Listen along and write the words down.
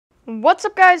What's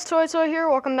up guys, ToyToy here.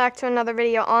 Welcome back to another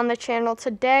video on the channel.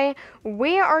 Today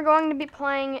we are going to be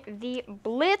playing the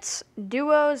Blitz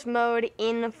Duos mode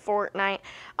in Fortnite.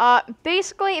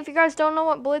 Basically, if you guys don't know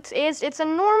what Blitz is, it's a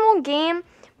normal game,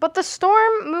 but the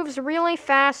storm moves really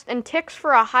fast and ticks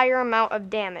for a higher amount of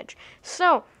damage.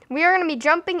 So we are going to be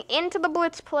jumping into the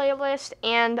Blitz playlist,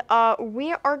 and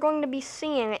we are going to be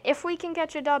seeing if we can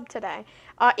catch a dub today.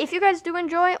 If you guys do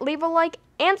enjoy, leave a like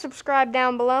and subscribe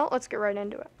down below. Let's get right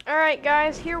into it. Alright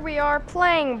guys, here we are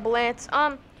playing Blitz.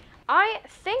 I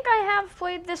think I have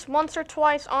played this once or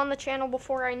twice on the channel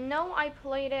before. I know I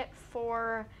played it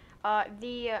for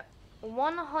the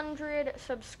 100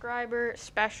 subscriber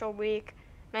special week.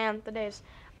 Man, the days.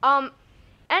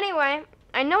 Anyway,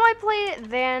 I know I played it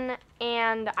then,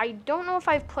 and I don't know if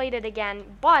I've played it again,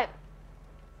 but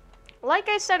like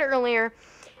I said earlier,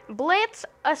 Blitz,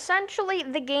 essentially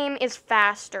the game is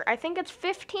faster. I think it's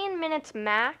 15 minutes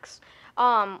max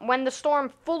when the storm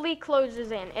fully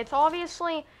closes in. It's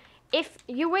obviously, if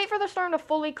you wait for the storm to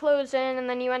fully close in and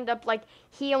then you end up like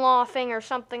heel-offing or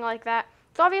something like that,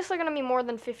 it's obviously going to be more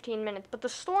than 15 minutes. But the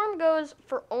storm goes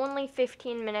for only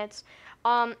 15 minutes.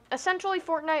 Essentially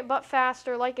Fortnite, but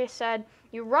faster. Like I said,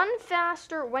 you run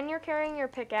faster when you're carrying your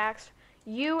pickaxe.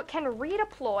 You can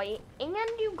redeploy and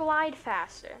you glide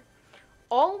faster.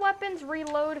 All weapons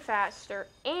reload faster,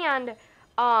 and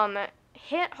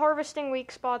hit harvesting weak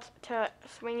spots to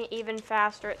swing even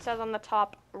faster. It says on the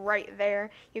top right there,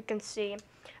 you can see.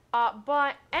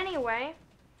 But anyway,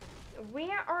 we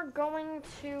are going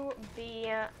to be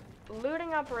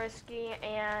looting up Risky,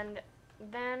 and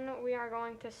then we are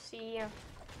going to see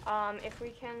if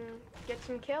we can get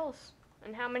some kills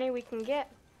and how many we can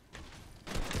get.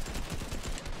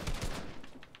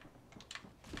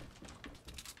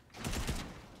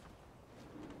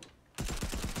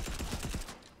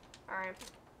 Alright.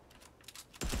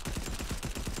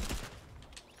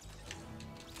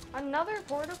 Another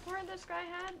porta fort this guy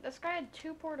had? This guy had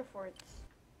 2 porta forts.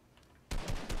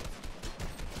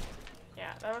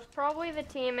 Yeah, that was probably the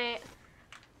teammate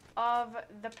of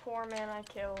the poor man I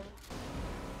killed.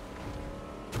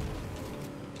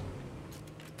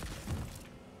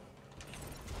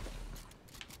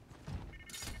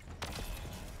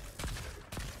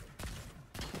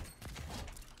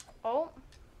 Oh.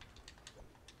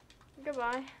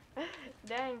 Goodbye.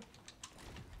 Dang.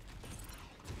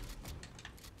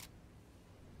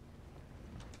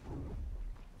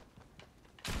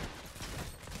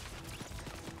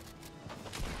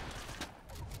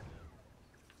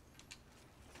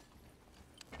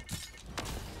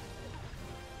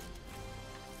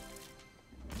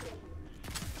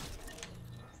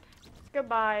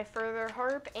 Goodbye, further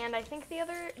harp, and I think the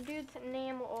other dude's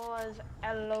name was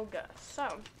Eloga.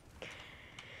 So,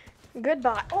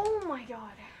 goodbye. Oh my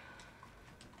god.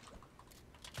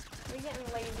 We getting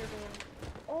laser beam.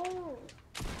 Oh,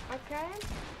 okay.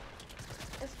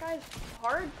 This guy's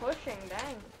hard pushing,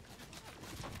 dang.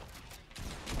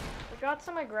 We got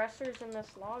some aggressors in this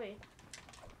lobby.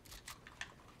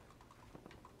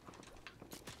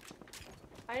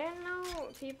 I didn't know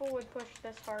people would push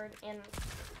this hard in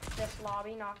this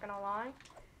lobby, not gonna lie.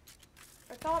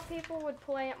 I thought people would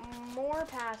play it more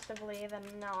passively than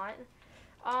not.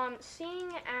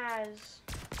 Seeing as...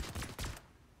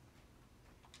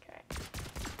 Okay.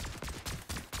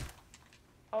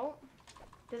 Oh.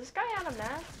 Is this guy out of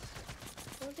mats?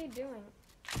 What is he doing?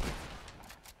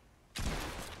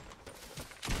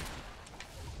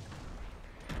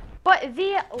 But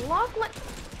the Lachlan...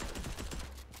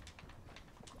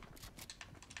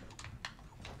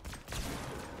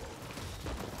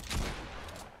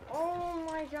 Oh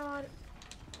my god.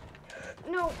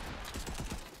 No.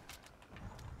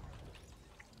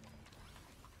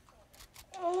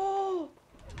 Oh.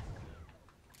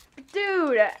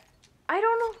 Dude, I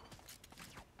don't know.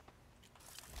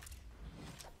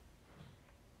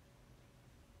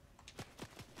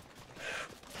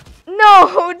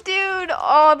 No, dude.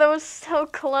 Oh, that was so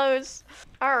close.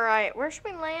 All right, where should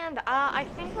we land? I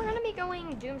think we're gonna be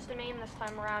going Doomsday Main this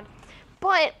time around.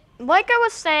 But like I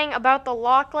was saying about the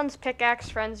Lachlan's Pickaxe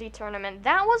Frenzy tournament,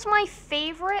 that was my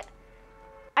favorite.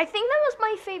 I think that was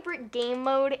my favorite game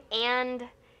mode and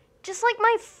just like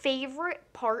my favorite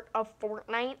part of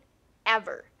Fortnite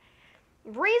ever.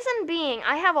 Reason being,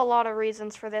 I have a lot of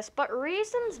reasons for this, but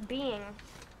reasons being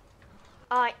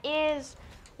is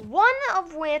one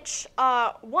of which,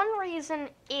 one reason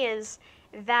is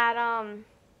that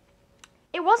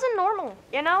it wasn't normal,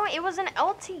 you know? It was an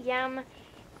LTM.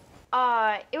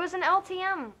 It was an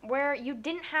LTM where you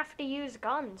didn't have to use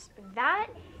guns. That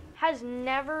has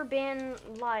never been,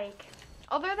 like,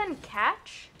 other than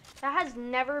catch, that has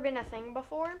never been a thing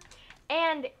before.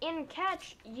 And in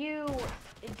catch, you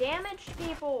damaged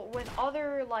people with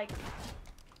other, like,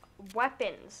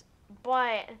 weapons.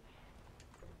 But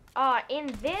in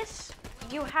this,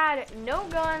 you had no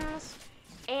guns,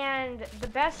 and the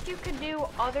best you could do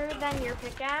other than your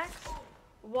pickaxe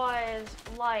was,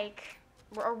 like,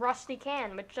 a rusty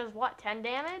can, which does what, 10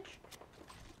 damage?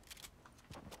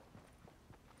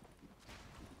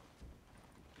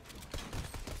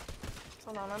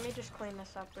 Hold on, let me just clean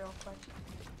this up real quick.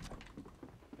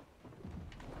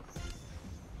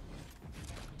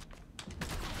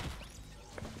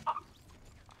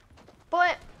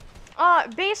 But,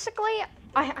 basically,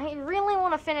 I really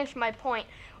want to finish my point.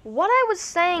 What I was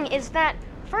saying is that,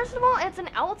 first of all, it's an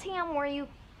LTM where you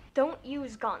don't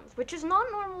use guns, which is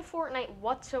not normal Fortnite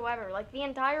whatsoever. Like, the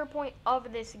entire point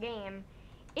of this game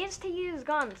is to use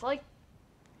guns, like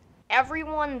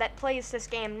everyone that plays this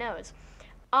game knows.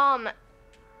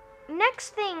 Next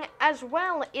thing as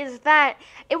well is that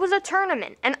it was a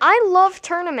tournament, and I love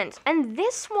tournaments, and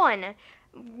this one,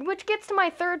 which gets to my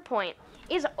third point,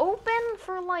 is open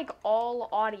for, like, all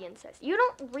audiences. You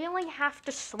don't really have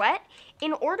to sweat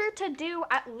in order to do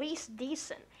at least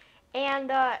decent.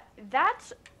 And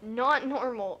that's not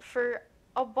normal for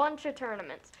a bunch of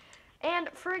tournaments. And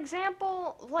for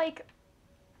example, like,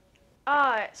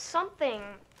 something,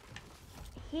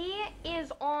 he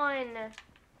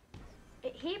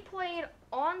played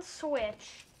on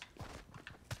Switch,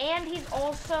 and he's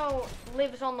also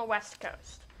lives on the West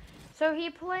Coast. So he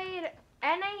played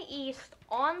NA East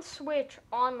on Switch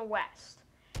on West.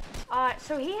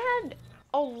 So he had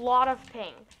a lot of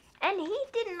ping. And he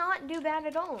did not do bad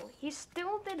at all. He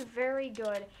still did very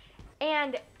good.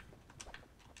 And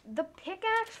the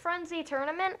Pickaxe Frenzy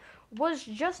tournament was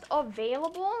just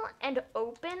available and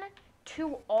open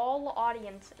to all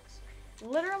audiences.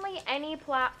 Literally any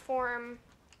platform,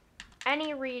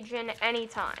 any region,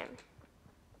 anytime.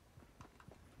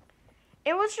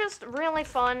 It was just really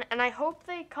fun, and I hope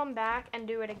they come back and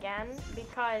do it again,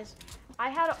 because I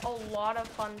had a lot of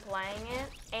fun playing it,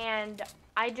 and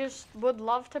I just would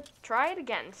love to try it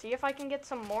again, see if I can get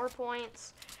some more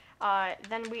points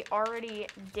than we already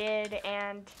did,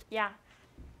 and yeah.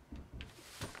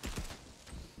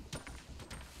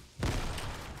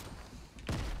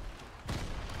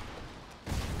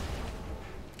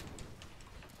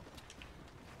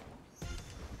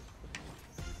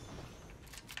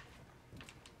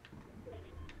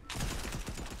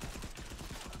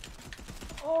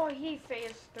 Oh, he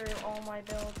phased through all my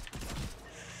builds.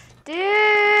 Dude!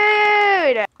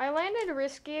 I landed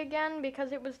risky again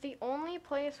because it was the only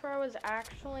place where I was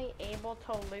actually able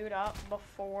to loot up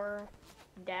before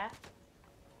death.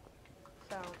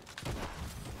 So.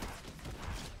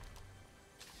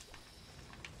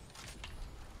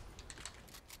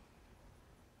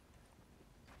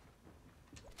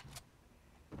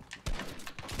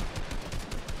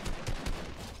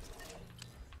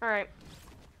 Alright.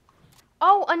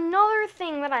 Oh, another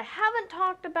thing that I haven't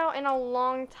talked about in a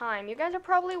long time. You guys are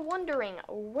probably wondering,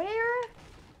 where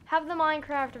have the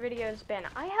Minecraft videos been?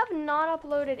 I have not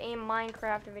uploaded a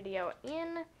Minecraft video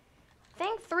in, I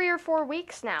think, 3 or 4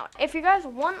 weeks now. If you guys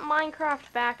want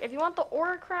Minecraft back, if you want the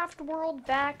Oracraft world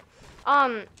back,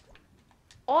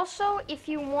 also, if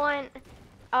you want,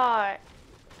 Minecraft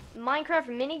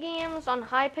minigames on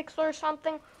Hypixel or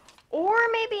something, or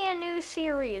maybe a new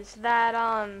series that,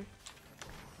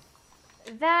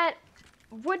 that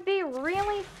would be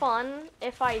really fun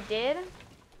if I did.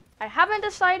 I haven't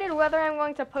decided whether I'm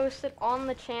going to post it on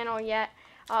the channel yet,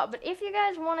 but if you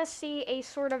guys want to see a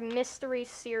sort of mystery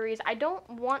series, I don't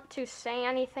want to say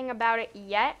anything about it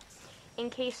yet, in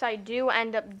case I do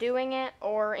end up doing it,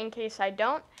 or in case I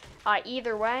don't,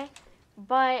 either way,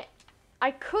 but I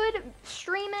could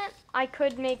stream it, I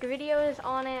could make videos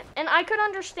on it, and I could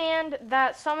understand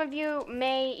that some of you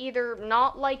may either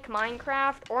not like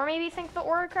Minecraft, or maybe think the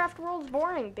Oracraft world's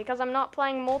boring, because I'm not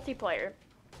playing multiplayer.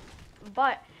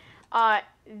 But,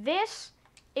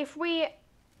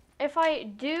 if I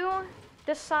do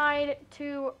decide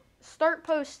to start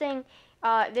posting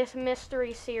this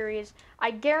mystery series,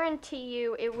 I guarantee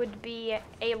you it would be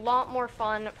a lot more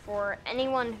fun for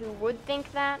anyone who would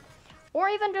think that, or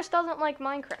even just doesn't like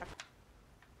Minecraft.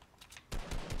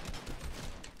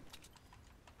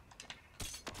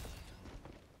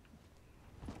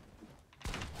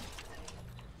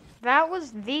 That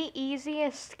was the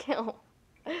easiest kill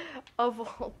of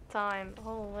all time.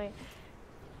 Holy.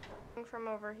 From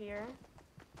over here.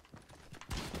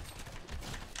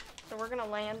 So we're gonna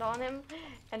land on him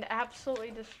and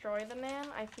absolutely destroy the man.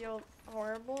 I feel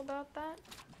horrible about that.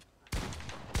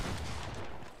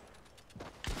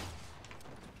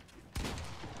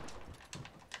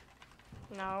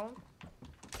 No.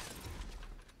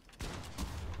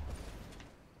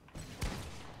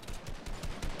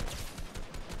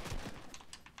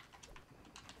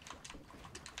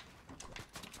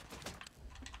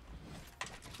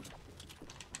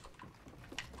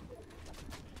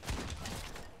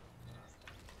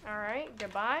 Alright,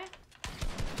 goodbye.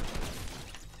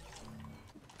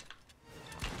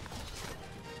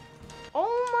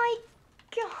 Oh my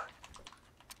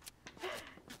god!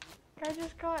 I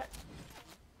just got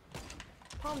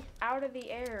pumped out of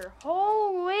the air.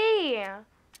 Holy!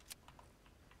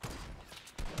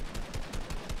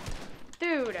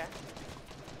 Dude!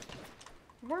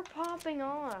 We're popping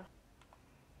off.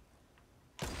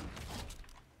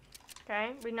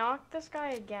 Okay, we knocked this guy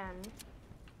again.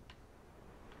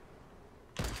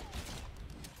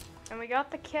 And we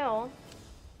got the kill.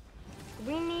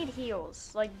 We need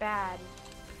heals, like bad.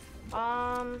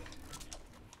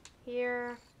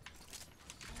 Here.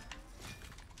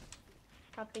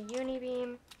 Got the uni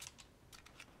beam.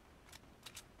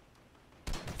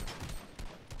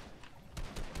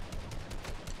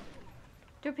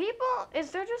 Do people,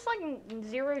 is there just like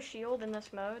zero shield in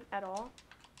this mode at all?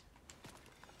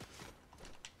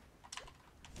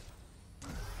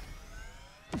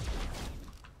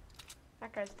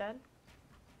 That guy's dead.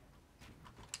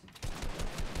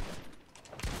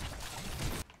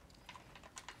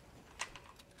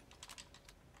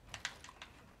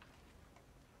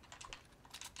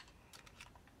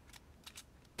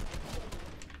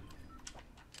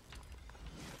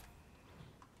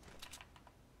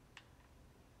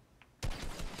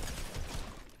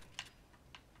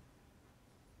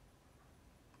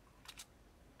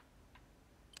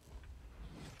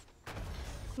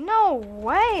 No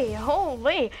way,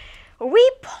 holy.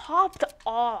 We popped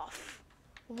off.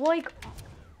 Like,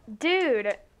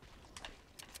 dude.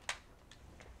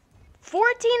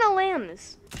 14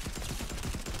 limbs.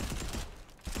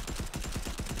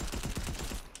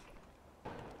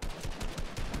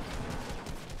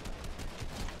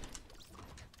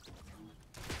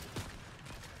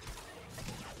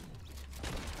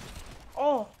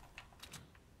 Oh.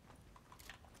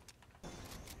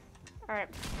 Alright.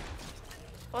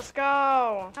 Let's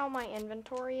go. How my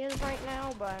inventory is right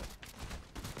now, but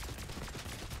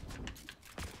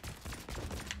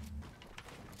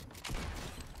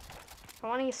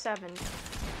 27.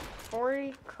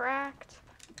 40 cracked.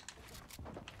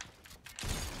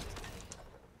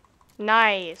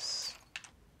 Nice.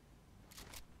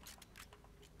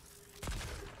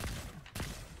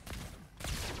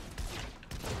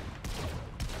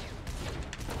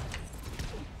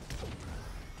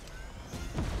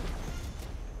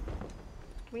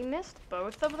 We missed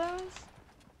both of those?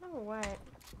 No way.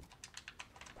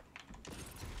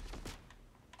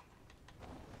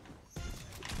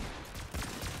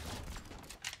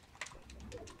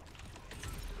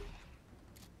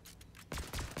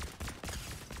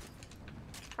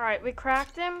 Alright, we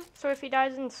cracked him, so if he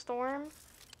dies in storm,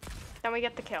 then we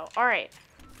get the kill. Alright.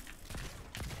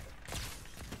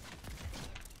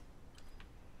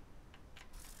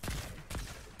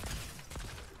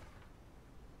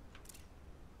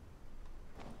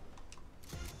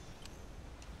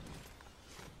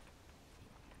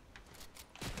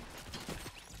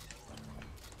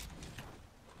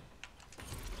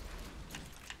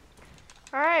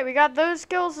 Alright, we got those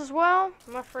kills as well.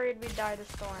 I'm afraid we died to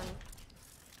storm.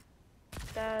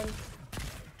 Dead.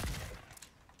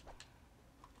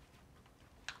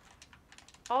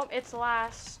 Oh, it's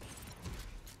last.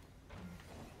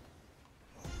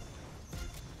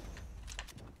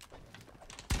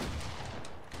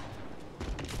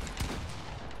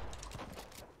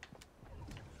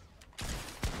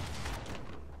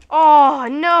 Oh,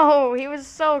 no, he was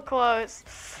so close.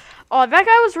 Oh, that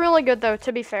guy was really good, though,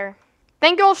 to be fair.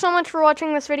 Thank you all so much for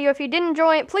watching this video. If you did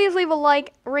enjoy it, please leave a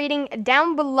like, rating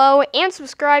down below, and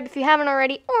subscribe if you haven't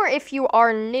already, or if you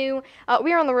are new.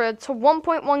 We are on the road to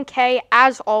 1.1K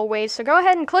as always, so go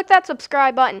ahead and click that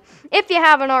subscribe button if you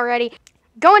haven't already.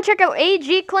 Go and check out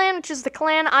AG Clan, which is the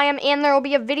clan I am in. There will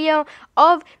be a video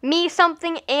of me,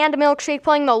 something, and Milkshake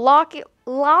playing the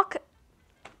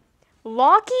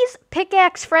Locky's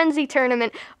Pickaxe Frenzy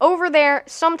Tournament over there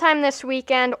sometime this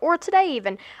weekend, or today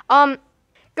even.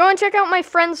 Go and check out my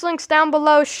friends' links down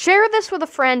below. Share this with a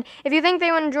friend if you think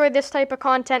they would enjoy this type of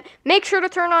content. Make sure to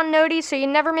turn on noties so you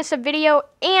never miss a video.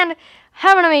 And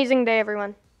have an amazing day,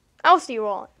 everyone. I'll see you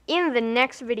all in the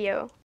next video.